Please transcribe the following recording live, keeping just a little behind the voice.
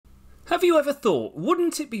Have you ever thought,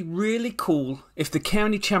 wouldn't it be really cool if the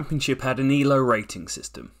County Championship had an Elo rating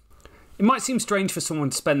system? It might seem strange for someone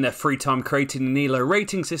to spend their free time creating an Elo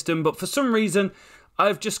rating system, but for some reason,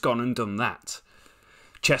 I've just gone and done that.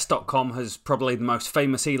 Chess.com has probably the most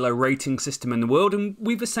famous Elo rating system in the world, and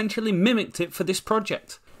we've essentially mimicked it for this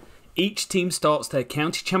project. Each team starts their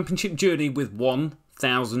County Championship journey with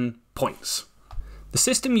 1,000 points. The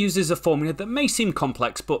system uses a formula that may seem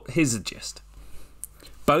complex, but here's the gist.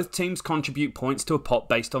 Both teams contribute points to a pot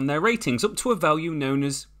based on their ratings, up to a value known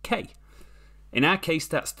as K. In our case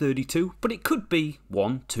that's 32, but it could be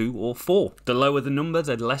 1, 2 or 4. The lower the number,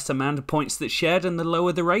 the less amount of points that's shared and the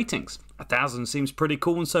lower the ratings. 1,000 seems pretty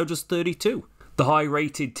cool and so does 32. The high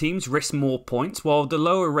rated teams risk more points while the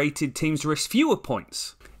lower rated teams risk fewer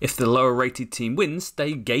points. If the lower rated team wins,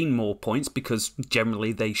 they gain more points because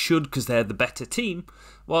generally they should because they're the better team,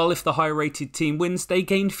 while if the high rated team wins, they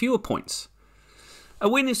gain fewer points. A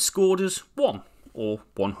win is scored as 1, or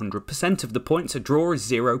 100% of the points. A draw is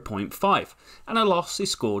 0.5, and a loss is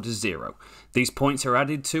scored as 0. These points are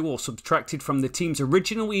added to or subtracted from the team's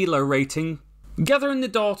original Elo rating. Gathering the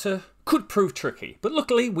data could prove tricky, but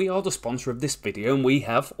luckily we are the sponsor of this video and we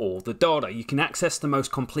have all the data. You can access the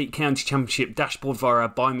most complete County Championship dashboard via our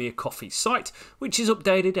Buy Me a Coffee site, which is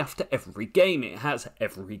updated after every game. It has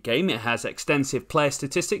every game. It has extensive player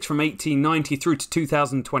statistics from 1890 through to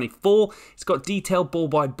 2024. It's got detailed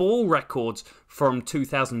ball-by-ball records from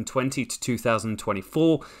 2020 to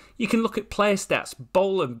 2024. You can look at player stats,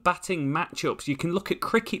 bowler and batting matchups. You can look at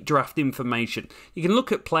cricket draft information. You can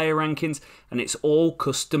look at player rankings, and it's all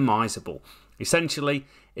customizable. Essentially,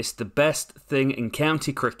 it's the best thing in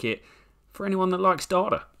county cricket for anyone that likes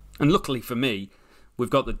data. And luckily for me,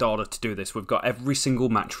 we've got the data to do this. We've got every single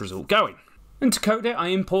match result going. And to code it, I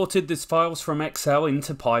imported these files from Excel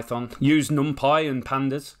into Python, used NumPy and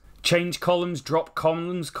Pandas, changed columns, dropped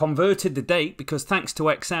columns, converted the date because thanks to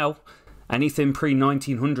Excel, anything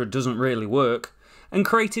pre-1900 doesn't really work, and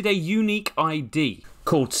created a unique ID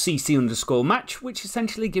called CC_match, which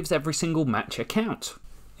essentially gives every single match a count.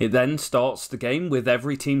 It then starts the game with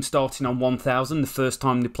every team starting on 1,000 the first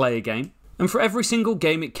time they play a game, and for every single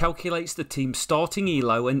game it calculates the team's starting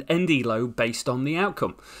Elo and end Elo based on the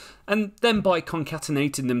outcome. And then by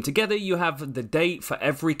concatenating them together, you have the date for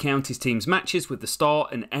every county's team's matches with the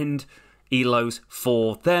start and end Elos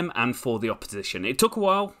for them and for the opposition. It took a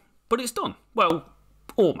while, but it's done. Well,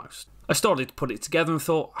 almost. I started to put it together and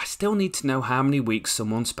thought, I still need to know how many weeks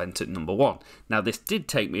someone spent at number 1. Now this did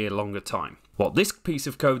take me a longer time. What this piece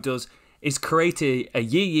of code does is create a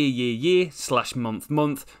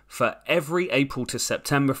year/month for every April to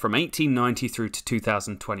September from 1890 through to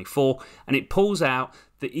 2024, and it pulls out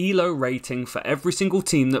the Elo rating for every single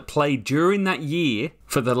team that played during that year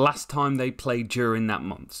for the last time they played during that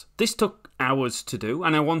month. This took hours to do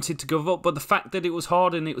and I wanted to give up, but the fact that it was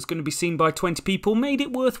hard and it was going to be seen by 20 people made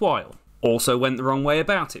it worthwhile. Also went the wrong way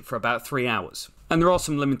about it for about 3 hours. And there are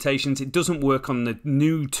some limitations. It doesn't work on the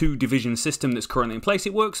new 2-division system that's currently in place.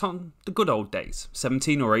 It works on the good old days.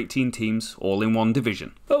 17 or 18 teams all in one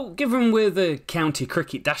division. Well, given we're the county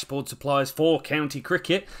cricket dashboard suppliers for county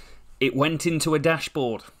cricket, it went into a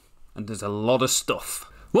dashboard, and there's a lot of stuff.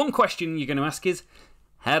 One question you're going to ask is,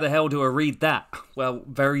 how the hell do I read that? Well,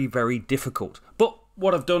 very, very difficult. But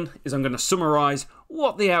what I've done is I'm going to summarise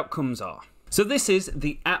what the outcomes are. So this is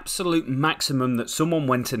the absolute maximum that someone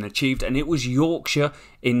went and achieved, and it was Yorkshire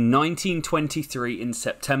in 1923 in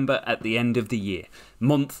September at the end of the year.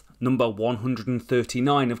 Month number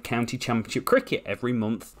 139 of County Championship cricket. Every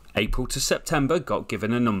month, April to September, got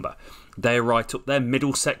given a number. They're right up there.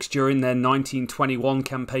 Middlesex during their 1921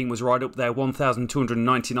 campaign was right up there,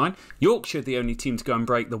 1,299. Yorkshire, the only team to go and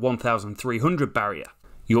break the 1,300 barrier.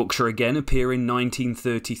 Yorkshire again appear in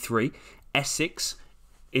 1933. Essex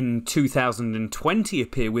in 2020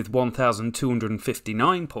 appear with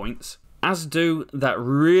 1,259 points. As do that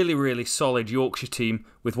really, really solid Yorkshire team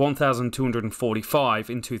with 1,245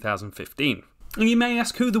 in 2015. And you may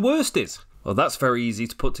ask who the worst is. Well, that's very easy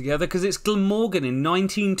to put together because it's Glamorgan. In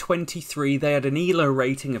 1923, they had an Elo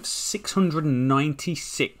rating of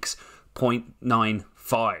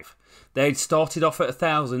 696.95. They had started off at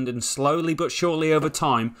 1,000 and slowly but surely over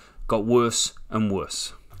time got worse and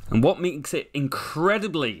worse. And what makes it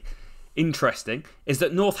incredibly interesting is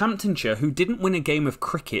that Northamptonshire, who didn't win a game of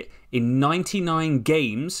cricket in 99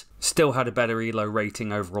 games, still had a better Elo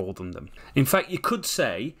rating overall than them. In fact, you could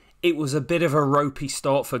say it was a bit of a ropey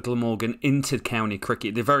start for Glamorgan into county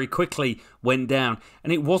cricket. They very quickly went down,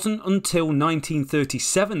 and it wasn't until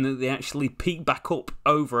 1937 that they actually peaked back up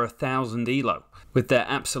over 1,000 Elo, with their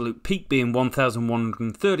absolute peak being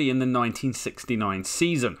 1,130 in the 1969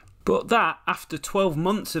 season. But that, after 12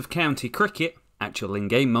 months of county cricket, actual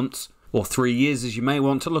in-game months, or 3 years as you may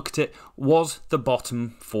want to look at it, was the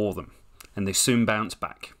bottom for them. And they soon bounced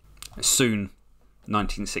back. Soon,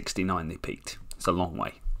 1969 they peaked. It's a long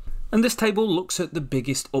way. And this table looks at the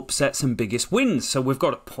biggest upsets and biggest wins. So we've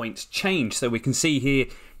got a points change. So we can see here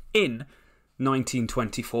in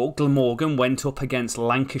 1924, Glamorgan went up against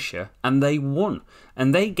Lancashire and they won.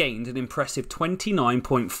 And they gained an impressive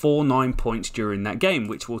 29.49 points during that game,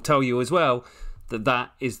 which will tell you as well that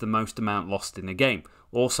that is the most amount lost in a game.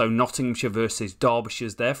 Also, Nottinghamshire versus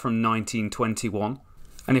Derbyshire's there from 1921.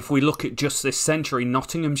 And if we look at just this century,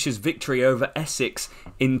 Nottinghamshire's victory over Essex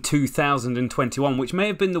in 2021, which may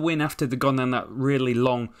have been the win after they'd gone down that really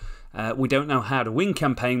long we don't know how to win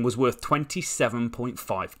campaign, was worth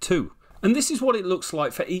 27.52. And this is what it looks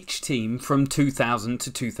like for each team from 2000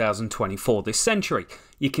 to 2024 this century.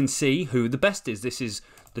 You can see who the best is. This is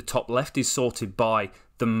the top left is sorted by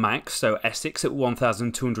the max, so Essex at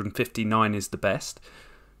 1,259 is the best.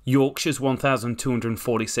 Yorkshire's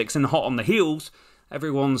 1,246, and hot on the heels,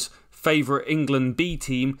 everyone's favourite England B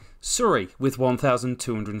team, Surrey, with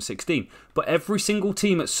 1,216. But every single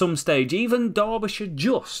team at some stage, even Derbyshire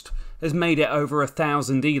just, has made it over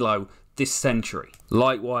 1,000 Elo this century.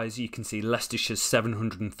 Likewise, you can see Leicestershire's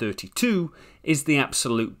 732 is the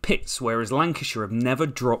absolute pits, whereas Lancashire have never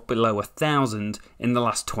dropped below 1,000 in the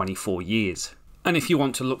last 24 years. And if you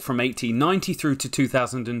want to look from 1890 through to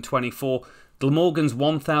 2024, Glamorgan's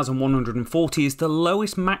 1,140 is the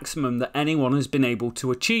lowest maximum that anyone has been able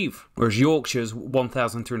to achieve, whereas Yorkshire's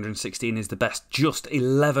 1,316 is the best, just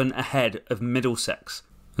 11 ahead of Middlesex.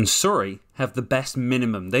 And Surrey have the best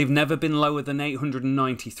minimum. They've never been lower than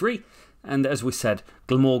 893, and as we said,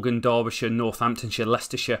 Glamorgan, Derbyshire, Northamptonshire,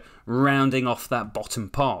 Leicestershire rounding off that bottom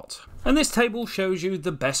part. And this table shows you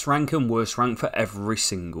the best rank and worst rank for every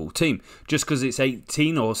single team. Just because it's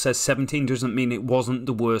 18 or says 17 doesn't mean it wasn't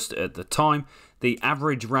the worst at the time. The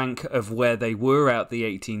average rank of where they were out the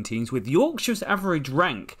 18 teams, with Yorkshire's average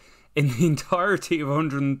rank in the entirety of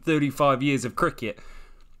 135 years of cricket,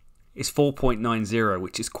 is 4.90,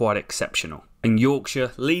 which is quite exceptional. And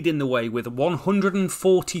Yorkshire leading the way with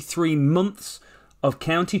 143 months of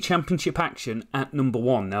county championship action at number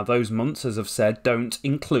 1. Now those months, as I've said, don't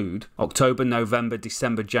include October, November,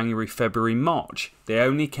 December, January, February, March. They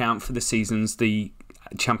only count for the seasons the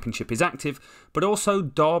championship is active, but also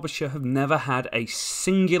Derbyshire have never had a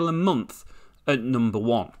singular month at number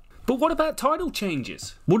 1. But what about title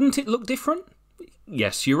changes? Wouldn't it look different?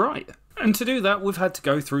 Yes, you're right. And to do that, we've had to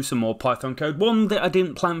go through some more Python code. One that I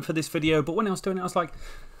didn't plan for this video, but when I was doing it, I was like,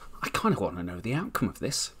 I kind of want to know the outcome of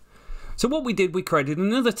this. So what we did, we created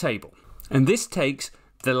another table. And this takes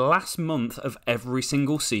the last month of every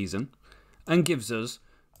single season and gives us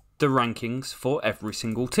the rankings for every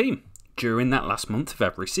single team during that last month of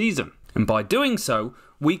every season. And by doing so,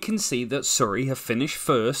 we can see that Surrey have finished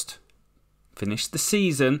the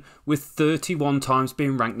season with 31 times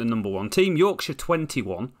being ranked the number 1 team, Yorkshire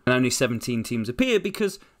 21, and only 17 teams appear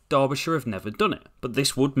because Derbyshire have never done it. But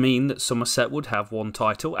this would mean that Somerset would have 1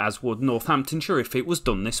 title, as would Northamptonshire if it was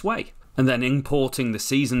done this way. And then importing the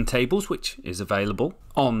season tables, which is available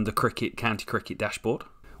on the County Cricket dashboard,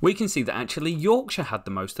 we can see that actually Yorkshire had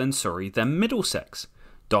the most, then Surrey, then Middlesex.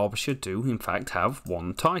 Derbyshire do in fact have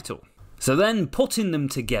 1 title. So then, putting them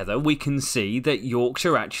together, we can see that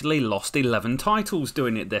Yorkshire actually lost 11 titles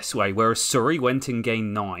doing it this way, whereas Surrey went and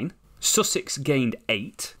gained 9, Sussex gained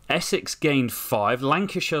 8, Essex gained 5,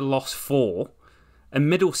 Lancashire lost 4,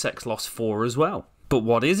 and Middlesex lost 4 as well. But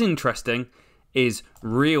what is interesting is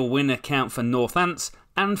real winner count for Northants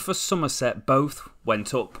and for Somerset both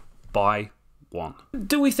went up by 1.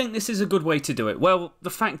 Do we think this is a good way to do it? Well,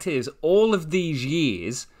 the fact is, all of these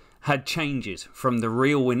years had changes, from the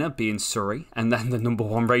real winner being Surrey and then the number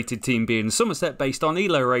 1 rated team being Somerset based on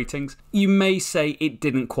Elo ratings. You may say it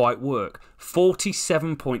didn't quite work.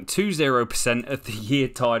 47.20% of the year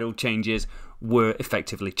title changes were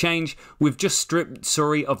effectively changed. We've just stripped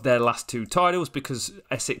Surrey of their last 2 titles because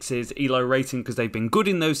Essex's Elo rating, because they've been good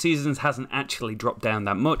in those seasons, hasn't actually dropped down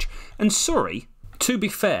that much. And Surrey, to be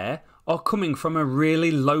fair, are coming from a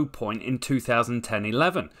really low point in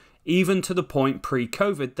 2010-11. Even to the point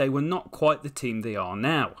pre-COVID, they were not quite the team they are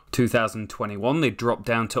now. 2021, they dropped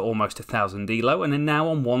down to almost 1,000 Elo and are now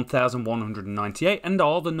on 1,198 and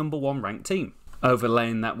are the number 1 ranked team.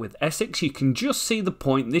 Overlaying that with Essex, you can just see the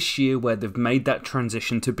point this year where they've made that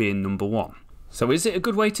transition to being number 1. So is it a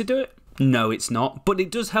good way to do it? No, it's not, but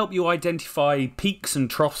it does help you identify peaks and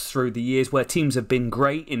troughs through the years where teams have been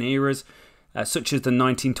great in eras, such as the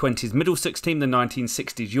 1920s Middlesex team, the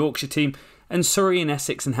 1960s Yorkshire team, and Surrey and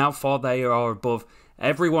Essex, and how far they are above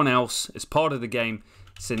everyone else as part of the game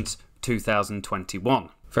since 2021.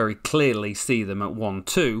 Very clearly see them at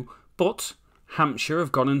 1-2, but Hampshire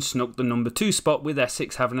have gone and snuck the number 2 spot, with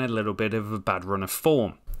Essex having a little bit of a bad run of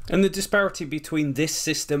form. And the disparity between this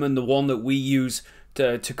system and the one that we use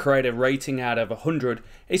to create a rating out of 100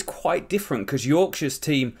 is quite different, because Yorkshire's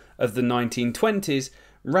team of the 1920s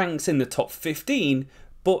ranks in the top 15,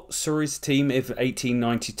 but Surrey's team of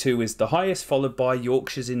 1892 is the highest, followed by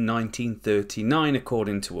Yorkshire's in 1939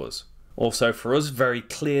 according to us. Also for us, very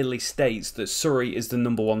clearly states that Surrey is the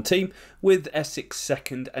number 1 team, with Essex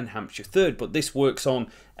second and Hampshire third, but this works on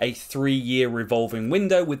a 3-year revolving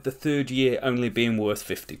window, with the 3rd year only being worth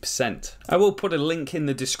 50%. I will put a link in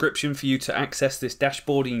the description for you to access this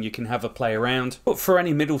dashboard and you can have a play around, but for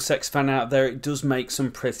any Middlesex fan out there, it does make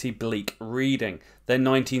some pretty bleak reading. Their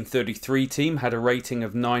 1933 team had a rating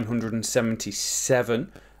of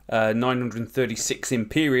 977, 936 in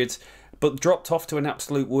periods, but dropped off to an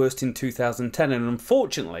absolute worst in 2010, and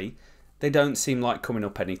unfortunately they don't seem like coming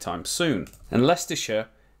up anytime soon. And Leicestershire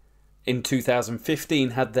in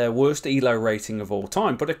 2015 had their worst ELO rating of all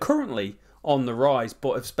time, but are currently on the rise,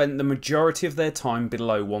 but have spent the majority of their time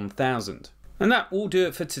below 1000. And that will do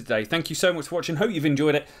it for today. Thank you so much for watching. Hope you've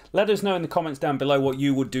enjoyed it. Let us know in the comments down below what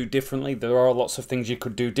you would do differently. There are lots of things you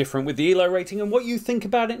could do different with the ELO rating and what you think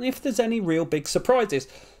about it, and if there's any real big surprises.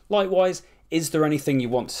 Likewise, is there anything you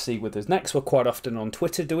want to see with us next? We're quite often on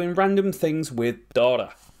Twitter doing random things with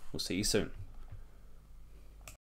data. We'll see you soon.